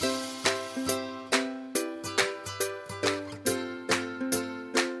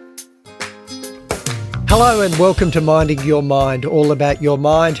Hello and welcome to Minding Your Mind, all about your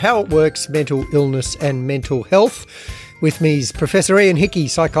mind, how it works, mental illness and mental health. With me is Professor Ian Hickey,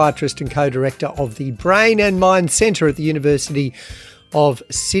 psychiatrist and co-director of the Brain and Mind Centre at the University of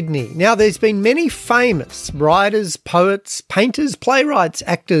Sydney. Now, there's been many famous writers, poets, painters, playwrights,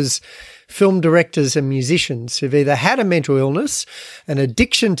 actors, film directors and musicians who've either had a mental illness, an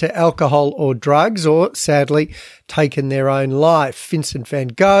addiction to alcohol or drugs, or sadly taken their own life. Vincent van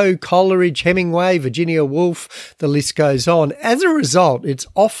Gogh, Coleridge, Hemingway, Virginia Woolf, the list goes on. As a result, it's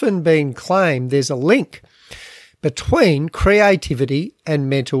often been claimed there's a link between creativity and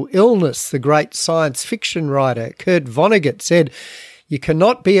mental illness. The great science fiction writer Kurt Vonnegut said, "You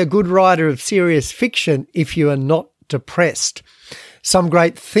cannot be a good writer of serious fiction if you are not depressed." Some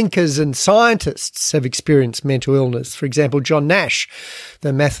great thinkers and scientists have experienced mental illness. For example, John Nash,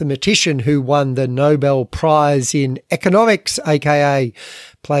 the mathematician who won the Nobel Prize in Economics, aka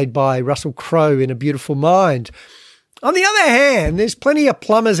played by Russell Crowe in A Beautiful Mind. On the other hand, there's plenty of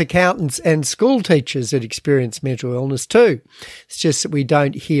plumbers, accountants and school teachers that experience mental illness too. It's just that we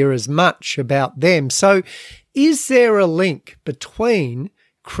don't hear as much about them. So is there a link between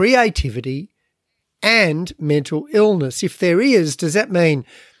creativity and mental illness? If there is, does that mean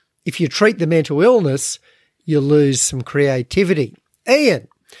if you treat the mental illness, you lose some creativity? Ian,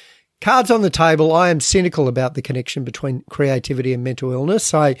 cards on the table. I am cynical about the connection between creativity and mental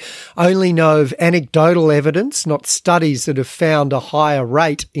illness. I only know of anecdotal evidence, not studies that have found a higher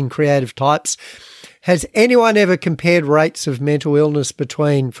rate in creative types. Has anyone ever compared rates of mental illness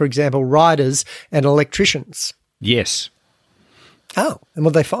between, for example, writers and electricians? Yes. Oh, and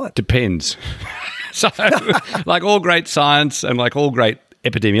what they find? Depends. So, like all great science and like all great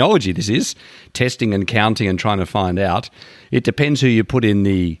epidemiology, this is testing and counting and trying to find out. It depends who you put in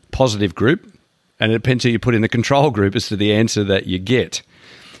the positive group and it depends who you put in the control group as to the answer that you get.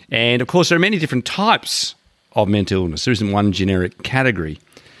 And, of course, there are many different types of mental illness. There isn't one generic category.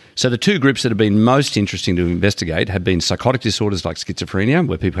 So the two groups that have been most interesting to investigate have been psychotic disorders like schizophrenia,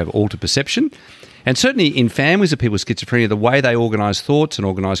 where people have altered perception, and certainly in families of people with schizophrenia, the way they organise thoughts and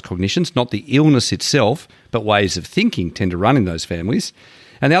organise cognitions, not the illness itself, but ways of thinking tend to run in those families.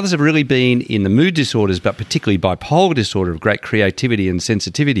 And the others have really been in the mood disorders, but particularly bipolar disorder of great creativity and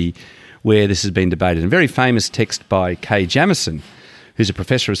sensitivity, where this has been debated. A very famous text by Kay Jamison, who's a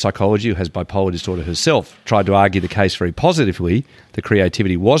professor of psychology who has bipolar disorder herself, tried to argue the case very positively that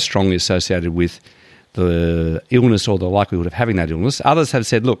creativity was strongly associated with the illness or the likelihood of having that illness. Others have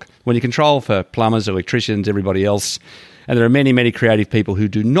said, look, when you control for plumbers, electricians, everybody else, and there are many, many creative people who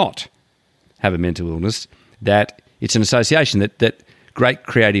do not have a mental illness, that it's an association that great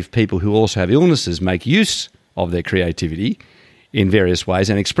creative people who also have illnesses make use of their creativity in various ways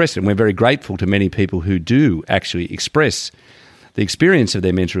and express it. And we're very grateful to many people who do actually express the experience of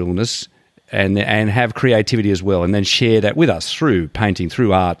their mental illness and have creativity as well, and then share that with us through painting,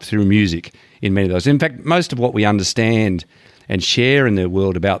 through art, through music, in many of those. In fact, most of what we understand and share in the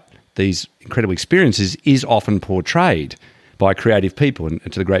world about these incredible experiences is often portrayed by creative people and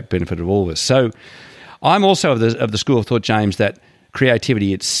to the great benefit of all of us. So I'm also of the school of thought, James, that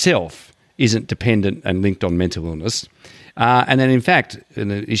creativity itself isn't dependent and linked on mental illness. And then, in fact,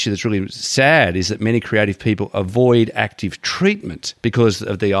 and the issue that's really sad is that many creative people avoid active treatment because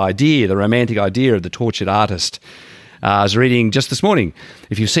of the romantic idea of the tortured artist. I was reading just this morning,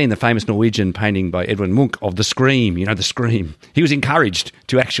 if you've seen the famous Norwegian painting by Edvard Munch of The Scream, The Scream, he was encouraged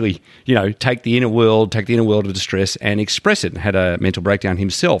to actually, take the inner world of distress and express it, and had a mental breakdown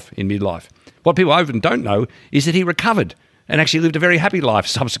himself in midlife. What people often don't know is that he recovered and actually lived a very happy life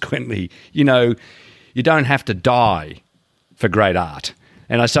subsequently. You don't have to die for great art.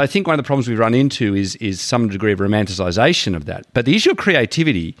 And so I think one of the problems we run into is some degree of romanticisation of that. But the issue of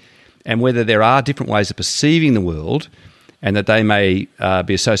creativity and whether there are different ways of perceiving the world and that they may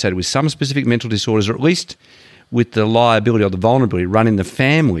be associated with some specific mental disorders, or at least with the liability or the vulnerability run in the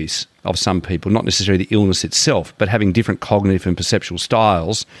families of some people, not necessarily the illness itself, but having different cognitive and perceptual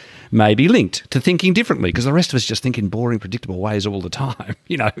styles may be linked to thinking differently, because the rest of us just think in boring, predictable ways all the time.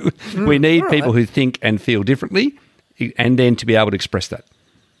 We need people who think and feel differently, and then to be able to express that.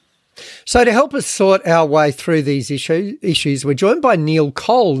 So to help us sort our way through these issues, we're joined by Neil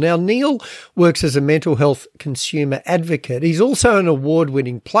Cole. Now, Neil works as a mental health consumer advocate. He's also an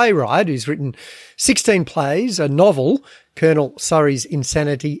award-winning playwright who's written 16 plays, a novel, Colonel Surrey's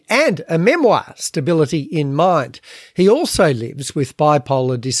Insanity, and a memoir, Stability in Mind. He also lives with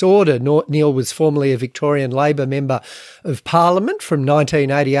bipolar disorder. Neil was formerly a Victorian Labor Member of Parliament from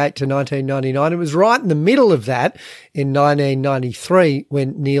 1988 to 1999. It was right in the middle of that in 1993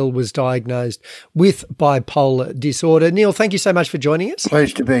 when Neil was diagnosed with bipolar disorder. Neil, thank you so much for joining us.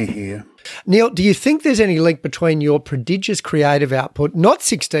 Pleased to be here. Neil, do you think there's any link between your prodigious creative output, not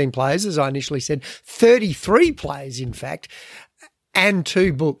 16 plays, as I initially said, 33 plays, in fact, and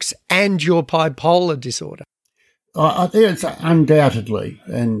 2 books, and your bipolar disorder? I think it's undoubtedly,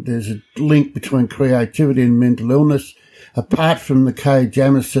 and there's a link between creativity and mental illness, apart from the Kay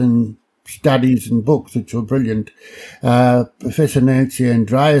Jamison studies and books, which were brilliant. Professor Nancy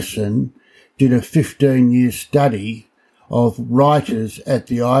Andreasen did a 15-year study of writers at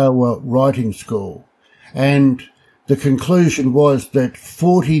the Iowa Writing School, and the conclusion was that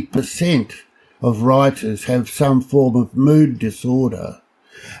 40% of writers have some form of mood disorder.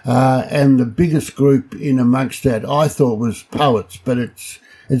 And the biggest group in amongst that I thought was poets, but it's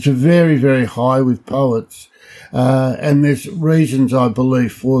very, very high with poets. And there's reasons, I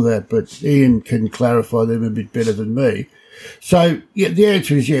believe, for that, but Ian can clarify them a bit better than me. So, yeah, the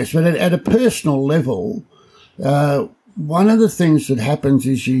answer is yes. But at a personal level, one of the things that happens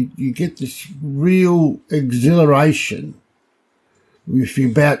is you get this real exhilaration if you're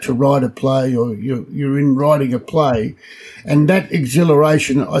about to write a play or you're in writing a play. And that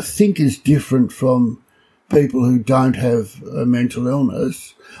exhilaration, I think, is different from people who don't have a mental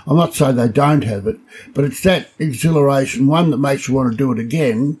illness. I'm not saying they don't have it, but it's that exhilaration, one that makes you want to do it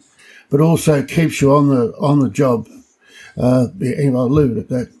again, but also keeps you on the job. Anyway, I'll leave it at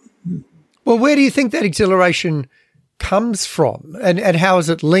that. Well, where do you think that exhilaration comes from, and how is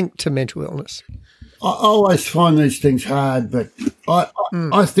it linked to mental illness? I always find these things hard, but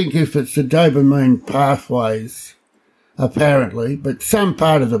I think if it's the dopamine pathways, apparently, but some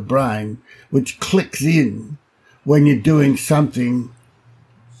part of the brain which clicks in when you're doing something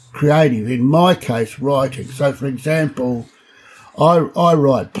creative, in my case, writing. So, for example, I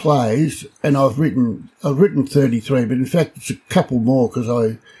write plays, and I've written 33, but in fact it's a couple more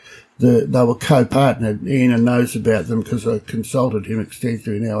because they were co-partnered. Ian knows about them because I consulted him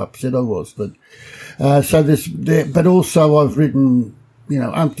extensively and how upset I was. But but also I've written,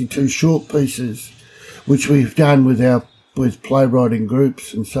 umpty 2 short pieces, which we've done with playwriting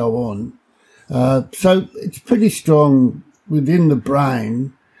groups and so on. So it's pretty strong within the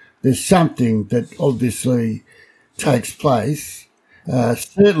brain. There's something that obviously takes place.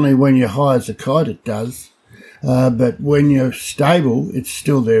 Certainly when you're high as a kite, it does. But when you're stable, it's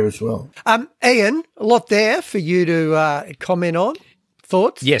still there as well. Ian, a lot there for you to comment on.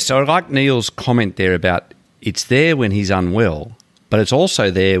 Thoughts? Yes, so I like Neil's comment there about it's there when he's unwell, but it's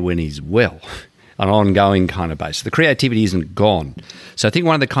also there when he's well, an ongoing kind of basis. The creativity isn't gone. So I think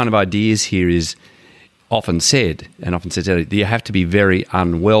one of the kind of ideas here is often said that you have to be very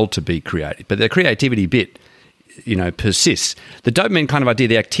unwell to be creative. But the creativity bit, persists. The dopamine kind of idea,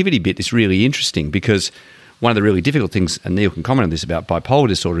 the activity bit, is really interesting because one of the really difficult things, and Neil can comment on this, about bipolar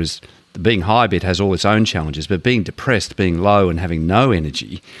disorder is the being high bit has all its own challenges, but being depressed, being low and having no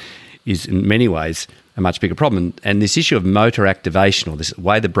energy is in many ways a much bigger problem. And this issue of motor activation, or this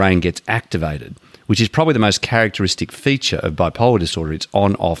way the brain gets activated, which is probably the most characteristic feature of bipolar disorder, its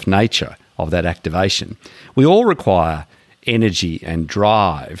on-off nature of that activation. We all require energy and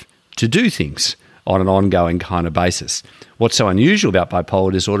drive to do things on an ongoing kind of basis. What's so unusual about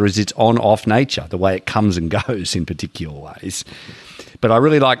bipolar disorder is its on-off nature, the way it comes and goes in particular ways. But I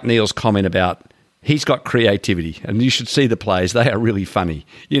really like Neil's comment about he's got creativity, and you should see the plays. They are really funny.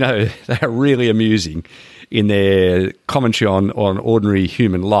 They are really amusing in their commentary on ordinary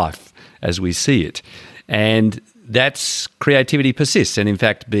human life as we see it. And that's creativity persists. And in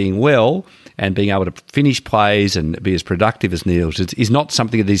fact, being well and being able to finish plays and be as productive as Neil's is not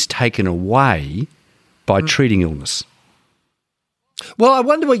something that is taken away by treating illness. Well, I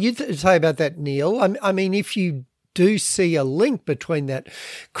wonder what you'd say about that, Neil. I mean, if you do see a link between that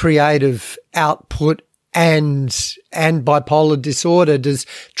creative output and bipolar disorder, does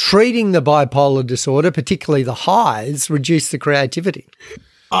treating the bipolar disorder, particularly the highs, reduce the creativity?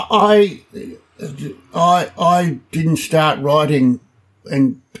 I didn't start writing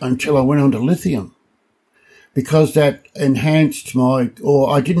until I went on to lithium, because that enhanced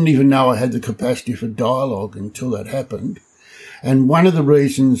I didn't even know I had the capacity for dialogue until that happened. And one of the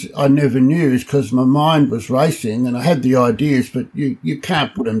reasons I never knew is because my mind was racing and I had the ideas, but you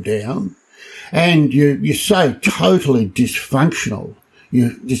can't put them down. And you're so totally dysfunctional. You're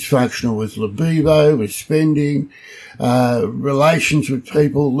dysfunctional with libido, with spending, relations with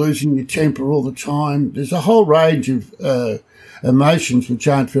people, losing your temper all the time. There's a whole range of emotions which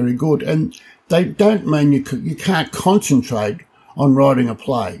aren't very good. And they don't mean you can't concentrate on writing a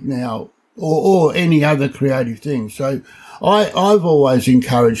play now or any other creative thing. So I've always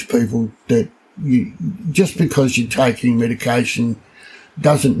encouraged people that just because you're taking medication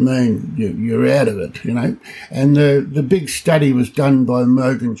doesn't mean you're out of it, you know. And the big study was done by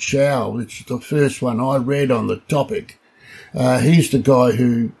Mogen Schau, which is the first one I read on the topic. He's the guy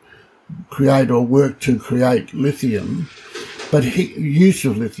who created or worked to create lithium, but use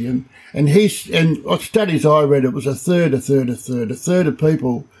of lithium. And studies I read, it was a third of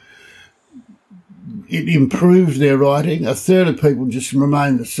people, it improved their writing. A third of people just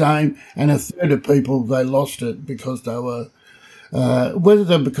remained the same, and a third of people, they lost it because they were, whether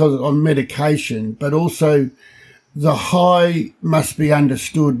they're because on medication, but also the high must be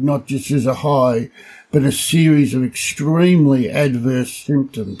understood not just as a high, but a series of extremely adverse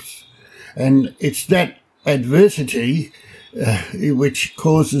symptoms. And it's that adversity which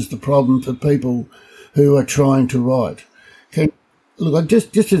causes the problem for people who are trying to write. Look,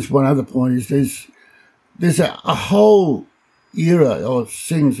 just as one other point is there's a whole era of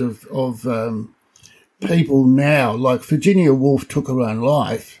things of people now, like Virginia Woolf took her own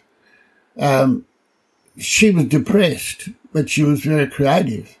life. She was depressed, but she was very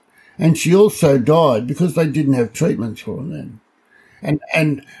creative. And she also died because they didn't have treatments for her then.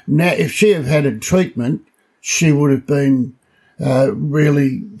 And now if she had had a treatment, she would have been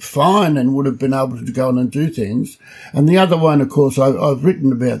really fine and would have been able to go on and do things. And the other one, of course, I've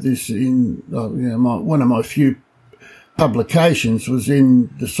written about this in one of my few publications was in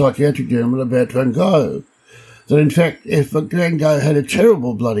the Psychiatric Journal about Van Gogh. That in fact, if Van Gogh had a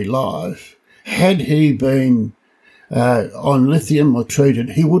terrible bloody life, had he been on lithium or treated,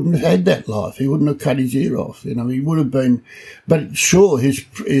 he wouldn't have had that life. He wouldn't have cut his ear off. You know, he would have been. But sure, his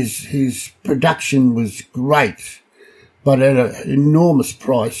production was great, but at an enormous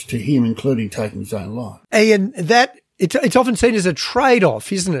price to him, including taking his own life. Ian, that it's often seen as a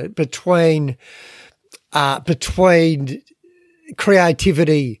trade-off, isn't it, between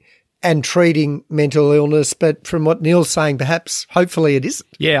creativity and treating mental illness? But from what Neil's saying, perhaps, hopefully, it isn't.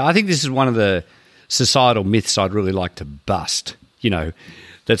 Yeah, I think this is one of the societal myths I'd really like to bust. You know,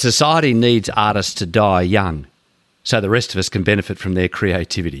 that society needs artists to die young so the rest of us can benefit from their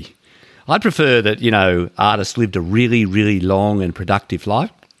creativity. I'd prefer that, you know, artists lived a really, really long and productive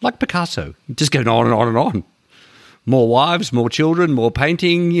life, like Picasso, just going on and on and on. More wives, more children, more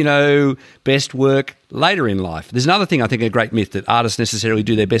painting, you know, best work later in life. There's another thing I think a great myth, that artists necessarily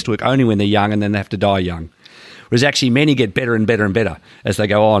do their best work only when they're young and then they have to die young. Whereas actually many get better and better and better as they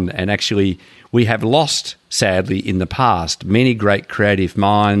go on. And actually we have lost, sadly, in the past, many great creative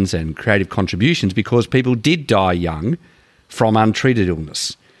minds and creative contributions because people did die young from untreated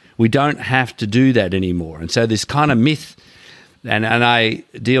illness. We don't have to do that anymore. And so this kind of myth, and I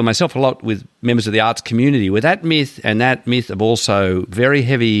deal myself a lot with members of the arts community, with that myth and that myth of also very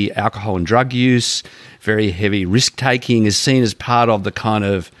heavy alcohol and drug use, very heavy risk-taking is seen as part of the kind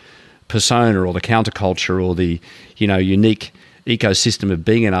of persona or the counterculture or the, you know, unique ecosystem of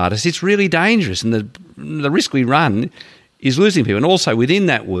being an artist. It's really dangerous, and the risk we run is losing people. And also within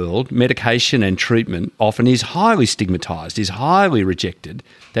that world, medication and treatment often is highly stigmatised, is highly rejected,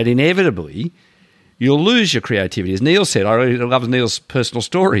 that inevitably you'll lose your creativity. As Neil said, I really love Neil's personal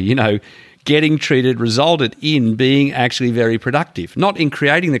story, you know, getting treated resulted in being actually very productive. Not in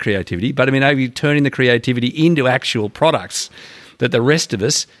creating the creativity, but I mean, maybe turning the creativity into actual products that the rest of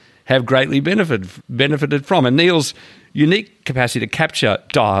us have greatly benefited from. And Neil's unique capacity to capture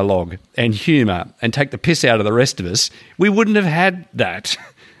dialogue and humour and take the piss out of the rest of us, we wouldn't have had that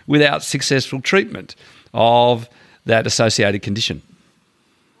without successful treatment of that associated condition.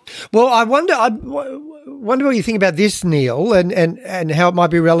 Well, I wonder what you think about this, Neil, and how it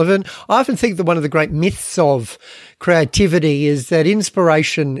might be relevant. I often think that one of the great myths of creativity is that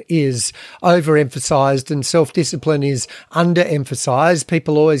inspiration is overemphasized and self-discipline is underemphasized.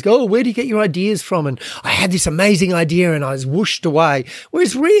 People always go, oh, where do you get your ideas from? And I had this amazing idea and I was whooshed away.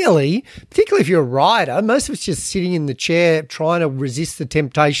 Whereas really, particularly if you're a writer, most of us just sitting in the chair trying to resist the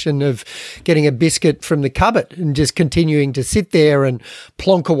temptation of getting a biscuit from the cupboard and just continuing to sit there and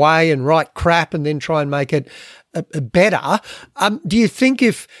plonk away and write crap and then try and make it better. Do you think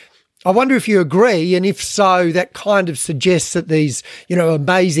I wonder if you agree, and if so, that kind of suggests that these, you know,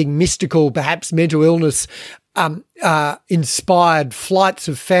 amazing, mystical, perhaps mental illness inspired flights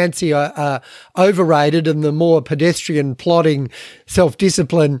of fancy are overrated, and the more pedestrian, plodding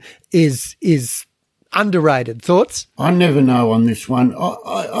self-discipline is underrated. Thoughts? I never know on this one.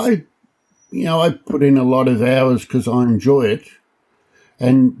 I put in a lot of hours because I enjoy it,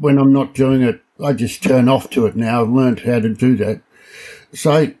 and when I'm not doing it, I just turn off to it now. I've learned how to do that.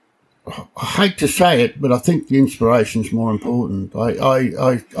 So I hate to say it, but I think the inspiration's more important.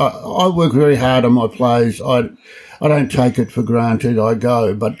 I work very hard on my plays. I don't take it for granted. I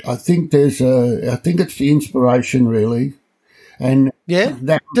go, but I think it's the inspiration really, and Yeah?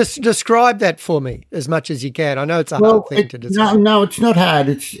 Just describe that for me as much as you can. I know it's a hard thing to describe. No, it's not hard.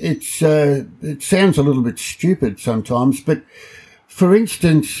 It sounds a little bit stupid sometimes, but for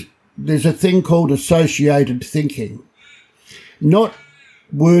instance, there's a thing called associated thinking, not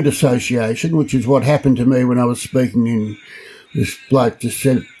word association, which is what happened to me when I was speaking in. This bloke just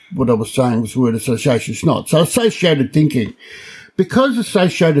said what I was saying was word association. It's not. So associated thinking, because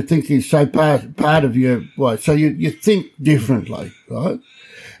associated thinking is so part of your way, so you think differently, right?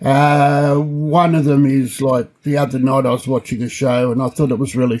 One of them is like the other night I was watching a show and I thought it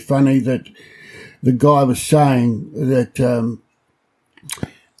was really funny that the guy was saying that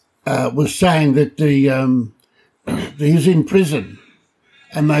he's in prison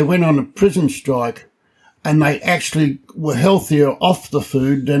and they went on a prison strike and they actually were healthier off the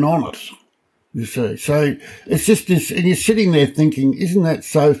food than on it. You see, so it's just this, and you're sitting there thinking, "Isn't that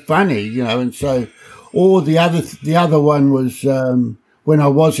so funny?" You know, and so, or the other one was when I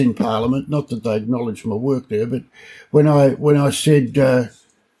was in Parliament. Not that they acknowledged my work there, but when I said they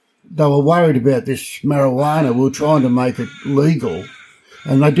were worried about this marijuana, we were trying to make it legal,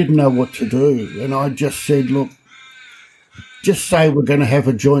 and they didn't know what to do, and I just said, "Look, just say we're going to have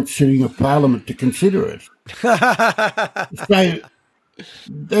a joint sitting of Parliament to consider it." So.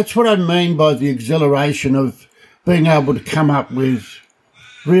 That's what I mean by the exhilaration of being able to come up with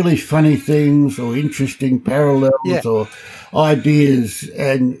really funny things or interesting parallels or ideas.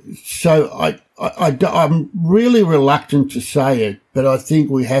 And so I'm really reluctant to say it, but I think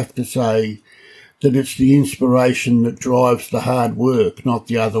we have to say that it's the inspiration that drives the hard work, not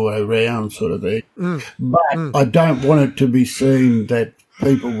the other way around sort of thing. But I don't want it to be seen that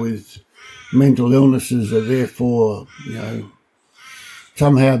people with mental illnesses are therefore, you know,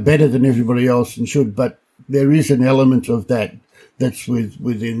 somehow better than everybody else and should, but there is an element of that's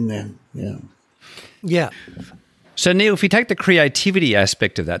within them. Yeah. So, Neil, if you take the creativity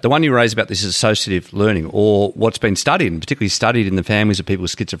aspect of that, the one you raised about this associative learning, or what's been studied, and particularly studied in the families of people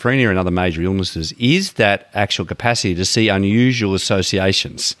with schizophrenia and other major illnesses, is that actual capacity to see unusual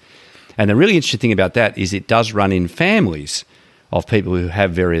associations. And the really interesting thing about that is it does run in families of people who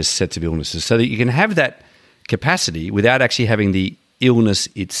have various sets of illnesses, so that you can have that capacity without actually having the illness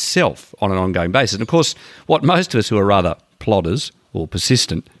itself on an ongoing basis. And of course, what most of us who are rather plodders or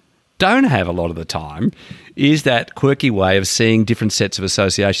persistent don't have a lot of the time is that quirky way of seeing different sets of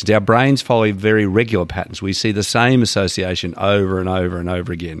associations. Our brains follow very regular patterns. We see the same association over and over and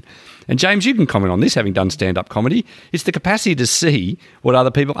over again. And James, you can comment on this, having done stand-up comedy. It's the capacity to see what other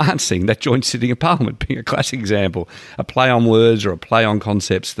people aren't seeing, that joint sitting of Parliament being a classic example, a play on words or a play on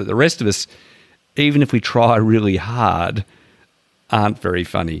concepts that the rest of us, even if we try really hard, aren't very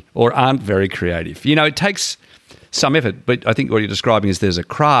funny or aren't very creative. You know, it takes some effort, but I think what you're describing is there's a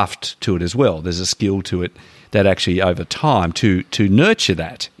craft to it as well. There's a skill to it that actually over time to nurture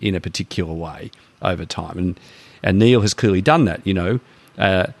that in a particular way over time. And Neil has clearly done that, you know.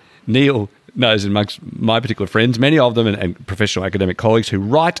 Neil knows amongst my particular friends, many of them and professional academic colleagues who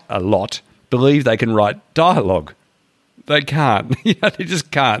write a lot believe they can write dialogue. They can't. They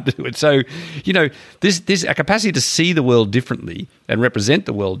just can't do it. So, you know, this a capacity to see the world differently and represent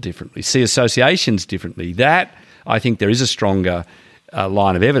the world differently, see associations differently, that I think there is a stronger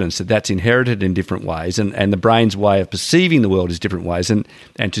line of evidence that that's inherited in different ways, and the brain's way of perceiving the world is different ways, and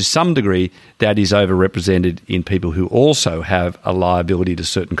to some degree that is overrepresented in people who also have a liability to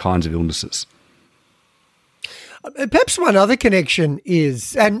certain kinds of illnesses. Perhaps one other connection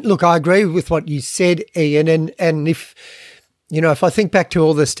is, and look, I agree with what you said, Ian, and if, you know, if I think back to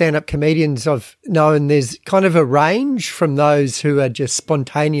all the stand-up comedians I've known, there's kind of a range from those who are just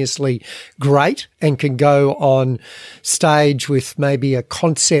spontaneously great and can go on stage with maybe a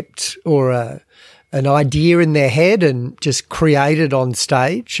concept or an idea in their head and just create it on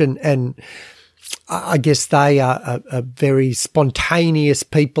stage, and I guess they are a very spontaneous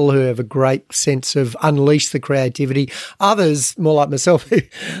people who have a great sense of unleash the creativity. Others, more like myself, who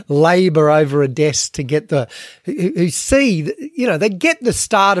labour over a desk to get who see, you know, they get the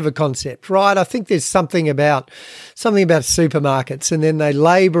start of a concept, right? I think there's something about supermarkets, and then they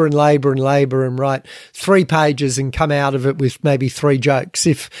labour and labour and labour and write 3 pages and come out of it with maybe 3 jokes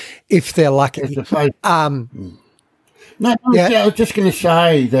if they're lucky. I was just going to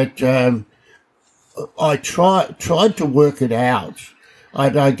say that. I tried to work it out.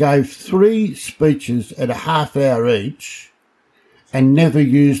 I gave 3 speeches at a half hour each and never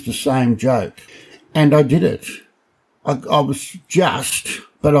used the same joke. And I did it. I was just,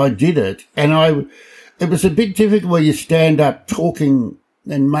 but I did it. And it was a bit difficult where you stand up talking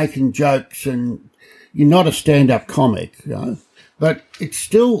and making jokes and you're not a stand-up comic, you know. But it's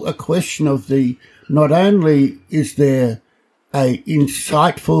still a question of not only is there a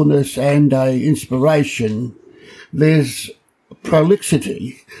insightfulness and a inspiration, there's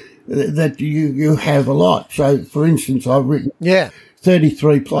prolixity that you have a lot. So, for instance, I've written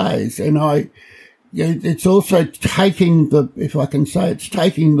 33 plays, and it's also taking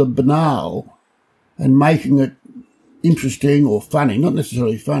taking the banal and making it interesting or funny, not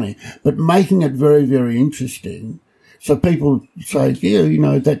necessarily funny, but making it very, very interesting. So people say,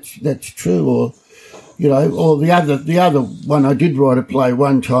 yeah, that's true, or the other one, I did write a play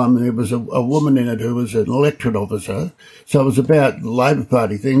one time, and there was a woman in it who was an electorate officer. So it was about the Labor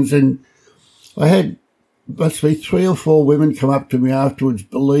Party things, and I had must be 3 or 4 women come up to me afterwards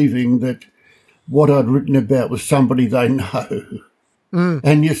believing that what I'd written about was somebody they know.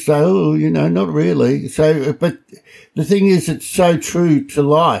 And you say, not really. So, but the thing is, it's so true to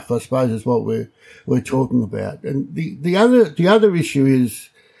life, I suppose, is what we're talking about. And the other issue is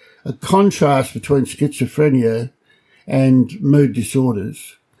a contrast between schizophrenia and mood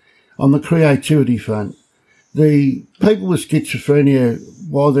disorders. On the creativity front, the people with schizophrenia,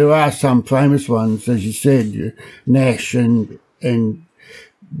 while there are some famous ones, as you said, Nash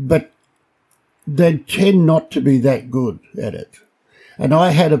but they tend not to be that good at it. And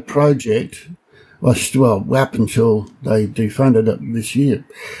I had a project, up until they defunded it this year.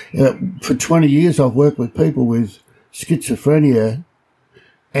 For 20 years, I've worked with people with schizophrenia,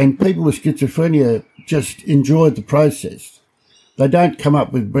 and people with schizophrenia just enjoyed the process. They don't come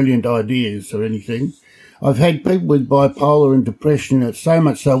up with brilliant ideas or anything. I've had people with bipolar and depression, so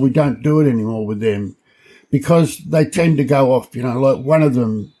much so we don't do it anymore with them because they tend to go off, like one of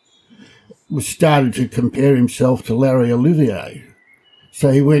them started to compare himself to Larry Olivier. So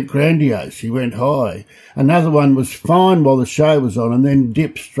he went grandiose, he went high. Another one was fine while the show was on and then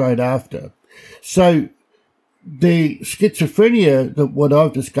dipped straight after. So the schizophrenia, that what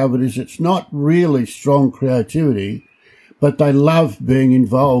I've discovered is it's not really strong creativity, but they love being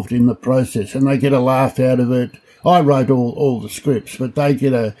involved in the process and they get a laugh out of it. I wrote all the scripts, but they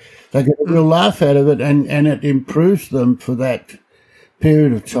get a real laugh out of it, and it improves them for that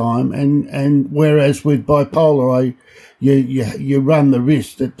period of time. And whereas with bipolar, you run the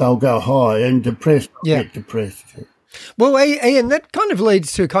risk that they'll go high, and depressed get depressed. Well, Ian, that kind of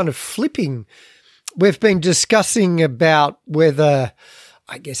leads to kind of flipping. We've been discussing about whether,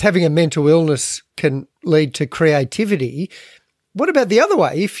 I guess, having a mental illness can lead to creativity. What about the other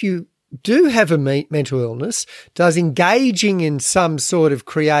way? If you do have a mental illness, does engaging in some sort of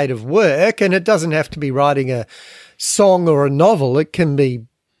creative work, and it doesn't have to be writing a song or a novel, it can be,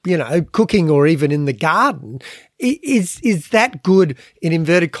 cooking or even in the garden, is that good, in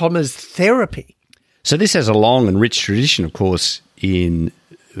inverted commas, therapy? So this has a long and rich tradition, of course, in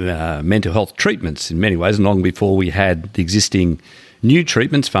mental health treatments in many ways, and long before we had the existing new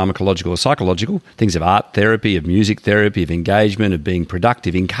treatments, pharmacological or psychological, things of art therapy, of music therapy, of engagement, of being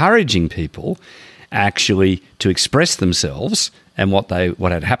productive, encouraging people actually to express themselves and what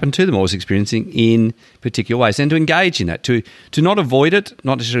had happened to them or was experiencing in particular ways, and to engage in that, to not avoid it,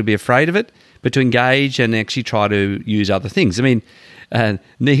 not necessarily be afraid of it, but to engage and actually try to use other things. I mean,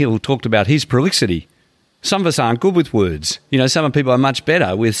 Neil talked about his prolixity. Some of us aren't good with words. Some people are much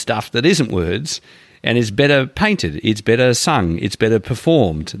better with stuff that isn't words, and is better painted, it's better sung, it's better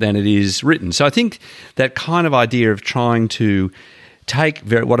performed than it is written. So I think that kind of idea of trying to take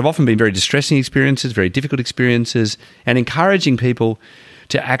what have often been very distressing experiences, very difficult experiences, and encouraging people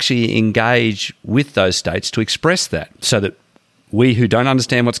to actually engage with those states, to express that, so that we who don't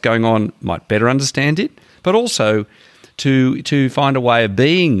understand what's going on might better understand it, but also to find a way of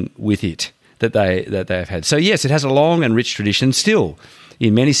being with it that they have had. So yes, it has a long and rich tradition still.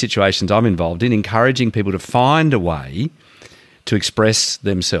 In many situations I'm involved in, encouraging people to find a way to express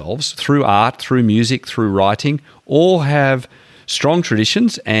themselves through art, through music, through writing, all have strong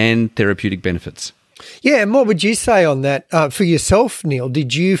traditions and therapeutic benefits. Yeah, and what would you say on that for yourself, Neil?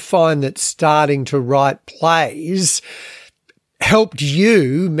 Did you find that starting to write plays helped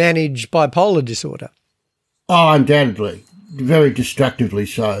you manage bipolar disorder? Oh, undoubtedly. Very destructively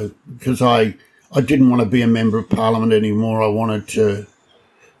so, because I didn't want to be a member of Parliament anymore. I wanted to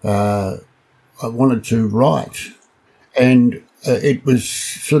write, and it was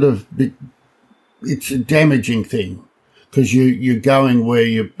sort of, it's a damaging thing, because you're going where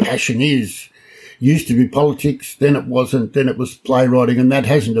your passion is. Used to be politics, then it wasn't, then it was playwriting, and that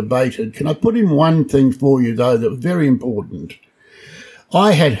hasn't abated. Can I put in one thing for you, though, that was very important?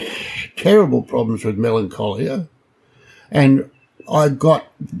 I had terrible problems with melancholia, and I got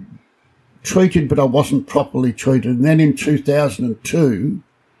treated, but I wasn't properly treated. And then in 2002,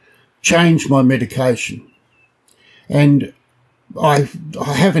 changed my medication. And I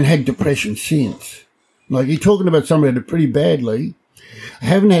haven't had depression since. Like, you're talking about somebody that had it pretty badly. I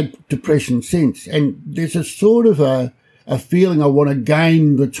haven't had depression since. And there's a sort of a feeling I want to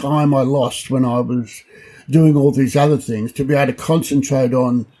gain the time I lost when I was doing all these other things, to be able to concentrate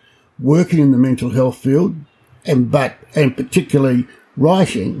on working in the mental health field and particularly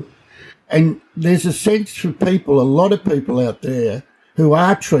writing. And there's a sense for people, a lot of people out there who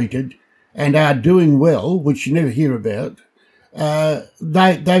are treated and are doing well, which you never hear about.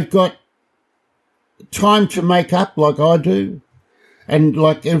 They've got time to make up like I do. And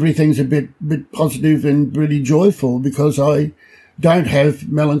like everything's a bit positive and really joyful because I don't have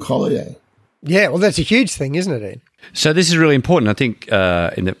melancholia. Yeah, well, that's a huge thing, isn't it, Ian? So this is really important. I think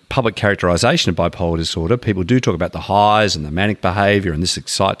in the public characterisation of bipolar disorder, people do talk about the highs and the manic behaviour, and this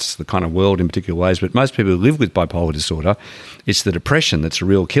excites the kind of world in particular ways. But most people who live with bipolar disorder, it's the depression that's a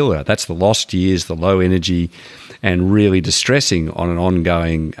real killer. That's the lost years, the low energy, and really distressing on an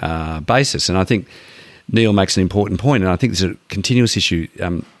ongoing basis. And I think Neil makes an important point, and I think this is a continuous issue.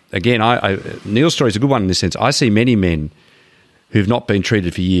 Again, Neil's story is a good one in this sense. I see many men who've not been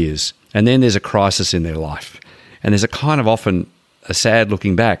treated for years, and then there's a crisis in their life. And there's a kind of often a sad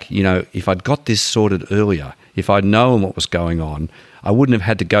looking back, you know, if I'd got this sorted earlier, if I'd known what was going on, I wouldn't have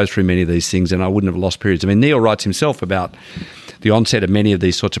had to go through many of these things and I wouldn't have lost periods. I mean, Neil writes himself about the onset of many of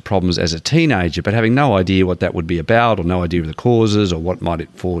these sorts of problems as a teenager, but having no idea what that would be about or no idea of the causes or what might it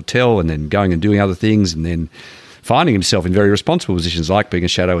foretell, and then going and doing other things, and then finding himself in very responsible positions like being a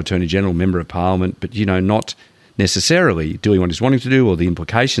shadow Attorney General, Member of Parliament, but, you know, not necessarily doing what he's wanting to do or the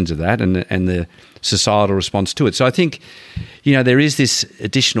implications of that and the societal response to it. So I think, you know, there is this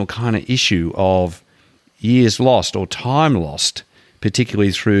additional kind of issue of years lost or time lost,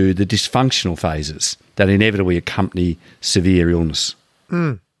 particularly through the dysfunctional phases that inevitably accompany severe illness.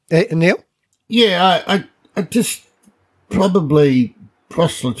 Neil? Yeah, I just probably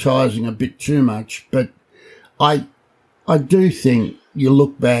proselytising a bit too much, but I do think you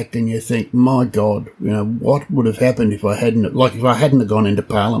look back and you think, my God, you know, what would have happened if I hadn't gone into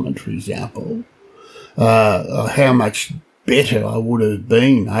Parliament, for example, how much better I would have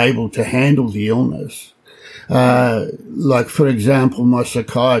been able to handle the illness. Like, for example, my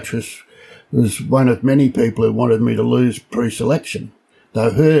psychiatrist was one of many people who wanted me to lose pre-selection,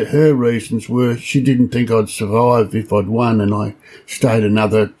 though her reasons were she didn't think I'd survive if I'd won and I stayed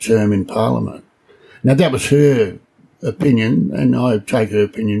another term in Parliament. Now, that was her opinion, and I take her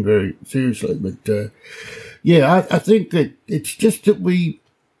opinion very seriously. But, I think that it's just that we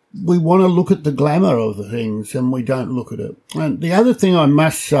want to look at the glamour of the things and we don't look at it. And the other thing I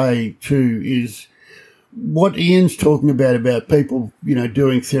must say too is what Ian's talking about people, you know,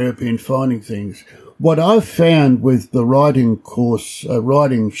 doing therapy and finding things. What I've found with the writing course,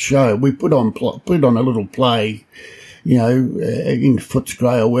 writing show, we put on a little play, you know, in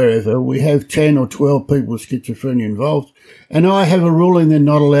Footscray or wherever. We have 10 or 12 people with schizophrenia involved. And I have a ruling they're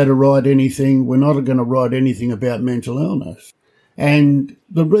not allowed to write anything. We're not going to write anything about mental illness. And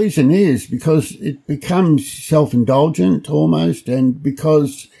the reason is because it becomes self-indulgent almost, and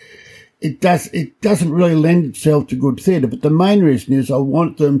because it doesn't really lend itself to good theatre. But the main reason is I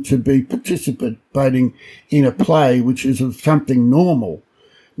want them to be participating in a play which is of something normal.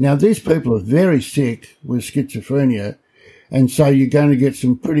 Now, these people are very sick with schizophrenia, and so you're going to get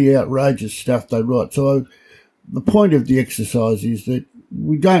some pretty outrageous stuff they write. So the point of the exercise is that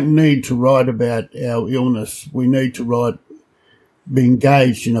we don't need to write about our illness. We need to be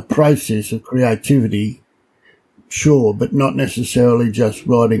engaged in a process of creativity, sure, but not necessarily just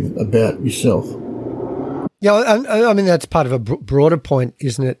writing about yourself. Yeah, I mean, that's part of a broader point,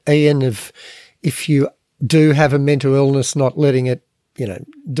 isn't it, Ian, of if you do have a mental illness, not letting it, you know,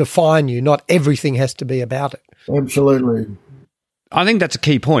 define you. Not everything has to be about it. Absolutely. I think that's a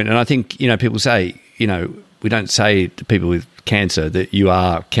key point. And I think, you know, people say, you know, we don't say to people with cancer that you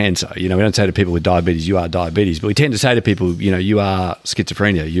are cancer. You know, we don't say to people with diabetes, you are diabetes. But we tend to say to people, you know, you are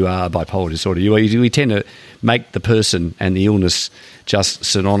schizophrenia, you are bipolar disorder. We tend to make the person and the illness just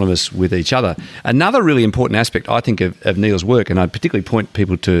synonymous with each other. Another really important aspect, I think, of Neil's work, and I particularly point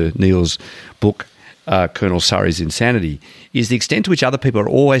people to Neil's book, Colonel Surrey's Insanity, is the extent to which other people are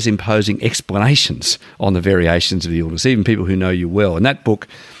always imposing explanations on the variations of the illness, even people who know you well. And that book,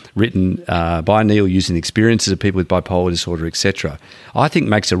 written by Neil using the experiences of people with bipolar disorder, etc., I think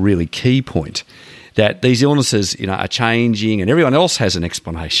makes a really key point that these illnesses, you know, are changing and everyone else has an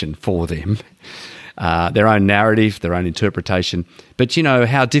explanation for them, their own narrative, their own interpretation. But, you know,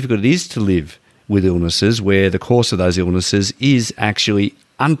 how difficult it is to live with illnesses where the course of those illnesses is actually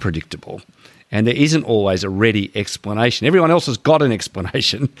unpredictable. And there isn't always a ready explanation. Everyone else has got an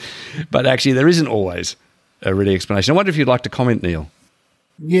explanation, but actually there isn't always a ready explanation. I wonder if you'd like to comment, Neil.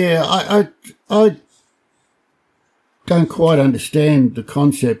 Yeah, I don't quite understand the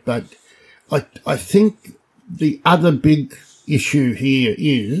concept, but I think the other big issue here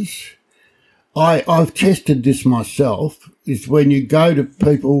is, I've tested this myself, is when you go to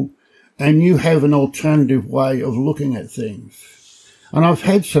people and you have an alternative way of looking at things. And I've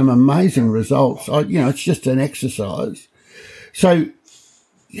had some amazing results. It's just an exercise. So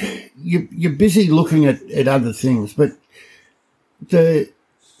you're busy looking at other things, but to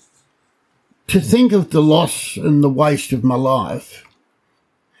think of the loss and the waste of my life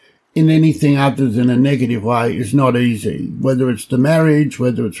in anything other than a negative way is not easy. Whether it's the marriage,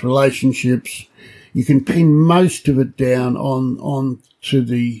 whether it's relationships, you can pin most of it down on to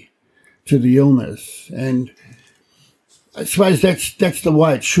the illness. And I suppose that's the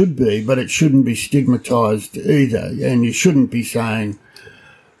way it should be, but it shouldn't be stigmatised either. And you shouldn't be saying,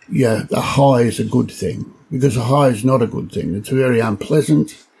 yeah, a high is a good thing, because a high is not a good thing. It's very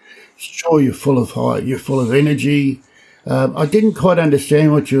unpleasant. Sure, you're full of energy. I didn't quite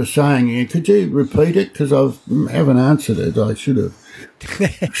understand what you were saying here. Could you repeat it? Because I haven't answered it. I should have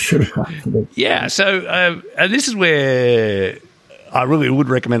answered it. Yeah, so and this is where I really would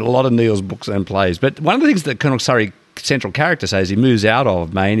recommend a lot of Neil's books and plays. But one of the things that Colonel Surrey, central character, says, he moves out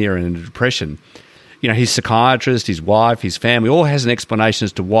of mania and depression. His psychiatrist, his wife, his family, all has an explanation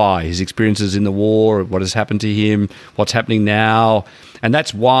as to why. His experiences in the war, what has happened to him, what's happening now. And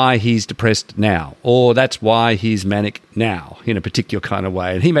that's why he's depressed now, or that's why he's manic now in a particular kind of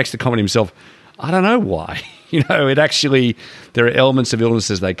way. And he makes the comment himself, I don't know why. There are elements of illness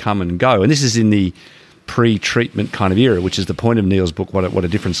as they come and go. And this is in the pre-treatment kind of era, which is the point of Neil's book, what a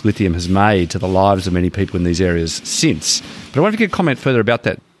difference lithium has made to the lives of many people in these areas since. But I wonder if you could comment further about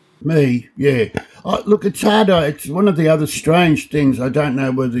that. Me, yeah. Look, it's hard. It's one of the other strange things. I don't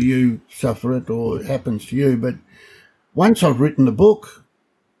know whether you suffer it or it happens to you, but once I've written the book,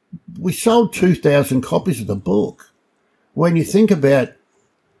 we sold 2,000 copies of the book. When you think about,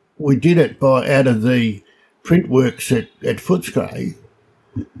 we did it out of the print works at Footscray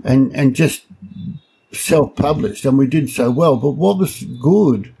and just self-published, and we did so well. But what was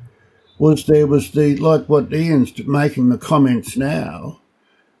good was there was like what Ian's making the comments now,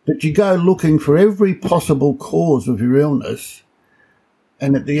 that you go looking for every possible cause of your illness,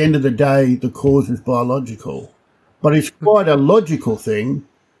 and at the end of the day, the cause is biological. But it's quite a logical thing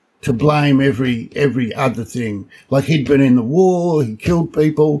to blame every other thing. Like, he'd been in the war, he killed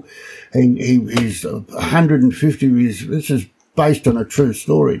people, he's 150, this is based on a true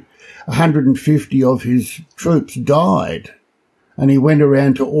story, 150 of his troops died, and he went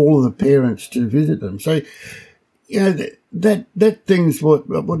around to all of the parents to visit them. So, that thing's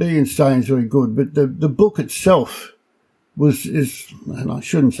what Ian's saying is very good, but the book itself is, and I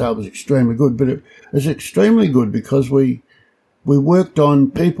shouldn't say it was extremely good, but it was extremely good because we worked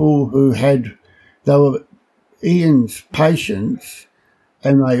on people they were Ian's patients,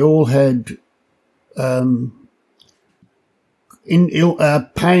 and they all had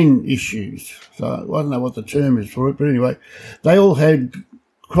pain issues. So I don't know what the term is for it, but anyway, they all had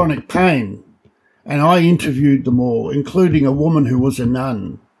chronic pain. And I interviewed them all, including a woman who was a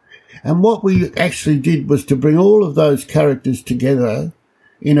nun. And what we actually did was to bring all of those characters together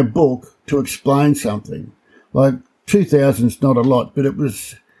in a book to explain something. Like, 2,000's not a lot, but it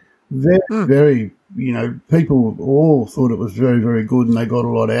was very, very, people all thought it was very, very good, and they got a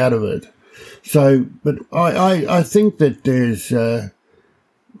lot out of it. So, but I think that there's,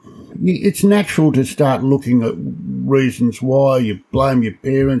 it's natural to start looking at reasons why you blame your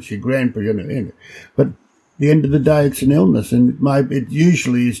parents, your grandparents, but at the end of the day, it's an illness, and it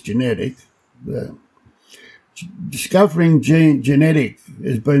usually is genetic. Discovering genetic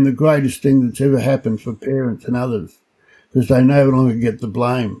has been the greatest thing that's ever happened for parents and others, because they no longer get the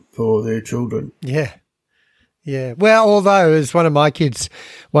blame for their children. Yeah. Yeah. Well, although, as one of my kids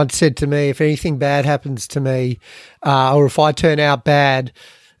once said to me, if anything bad happens to me, or if I turn out bad,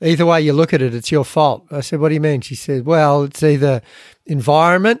 either way you look at it, it's your fault. I said, what do you mean? She said, well, it's either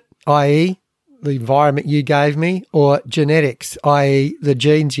environment, i.e. the environment you gave me, or genetics, i.e. the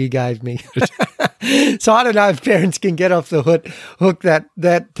genes you gave me. So I don't know if parents can get off the hook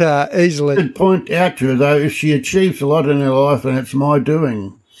that easily. I'd point out to her, though, if she achieves a lot in her life and it's my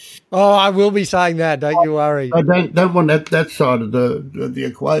doing. Oh, I will be saying that, don't you worry. I don't want that side of the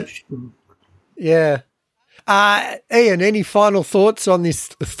equation. Yeah. Ian, any final thoughts on this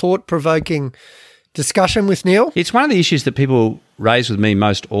thought-provoking discussion with Neil? It's one of the issues that people raise with me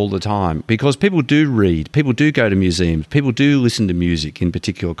most all the time, because people do read, people do go to museums, people do listen to music in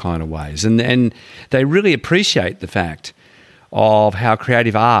particular kind of ways, and they really appreciate the fact of how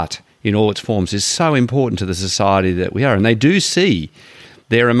creative art in all its forms is so important to the society that we are. And they do see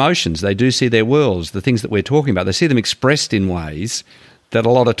their emotions. They do see their worlds, the things that we're talking about. They see them expressed in ways that a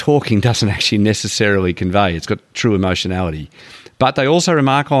lot of talking doesn't actually necessarily convey. It's got true emotionality. But they also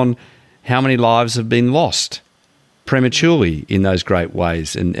remark on how many lives have been lost prematurely in those great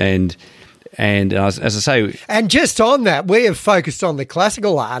ways. And as I say... And just on that, we have focused on the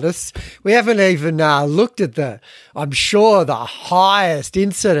classical artists. We haven't even looked at I'm sure, the highest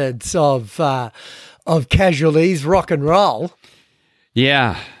incidence of casualties, rock and roll.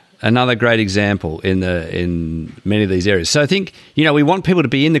 Yeah, another great example in many of these areas. So I think, we want people to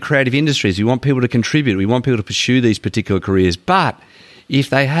be in the creative industries. We want people to contribute. We want people to pursue these particular careers. But if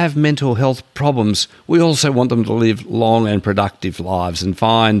they have mental health problems, we also want them to live long and productive lives and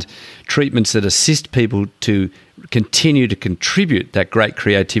find treatments that assist people to continue to contribute that great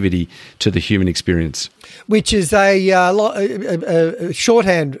creativity to the human experience. Which is a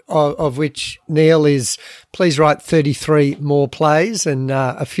shorthand of which, Neil, is please write 33 more plays and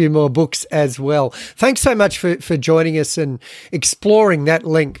a few more books as well. Thanks so much for joining us and exploring that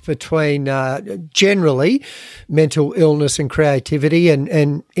link between generally mental illness and creativity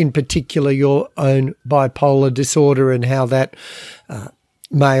and in particular your own bipolar disorder and how that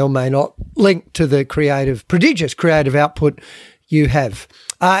may or may not link to the prodigious creative output you have.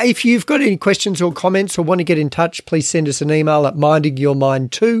 If you've got any questions or comments or want to get in touch, please send us an email at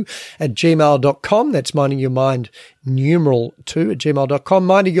mindingyourmind2@gmail.com. That's mindingyourmind numeral 2@gmail.com.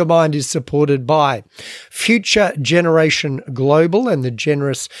 Minding Your Mind is supported by Future Generation Global and the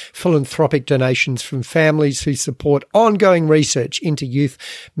generous philanthropic donations from families who support ongoing research into youth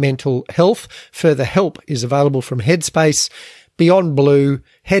mental health. Further help is available from Headspace, Beyond Blue,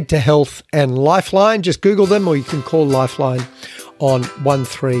 Head to Health and Lifeline. Just Google them or you can call Lifeline on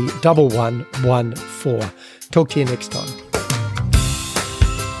 131114. Talk to you next time.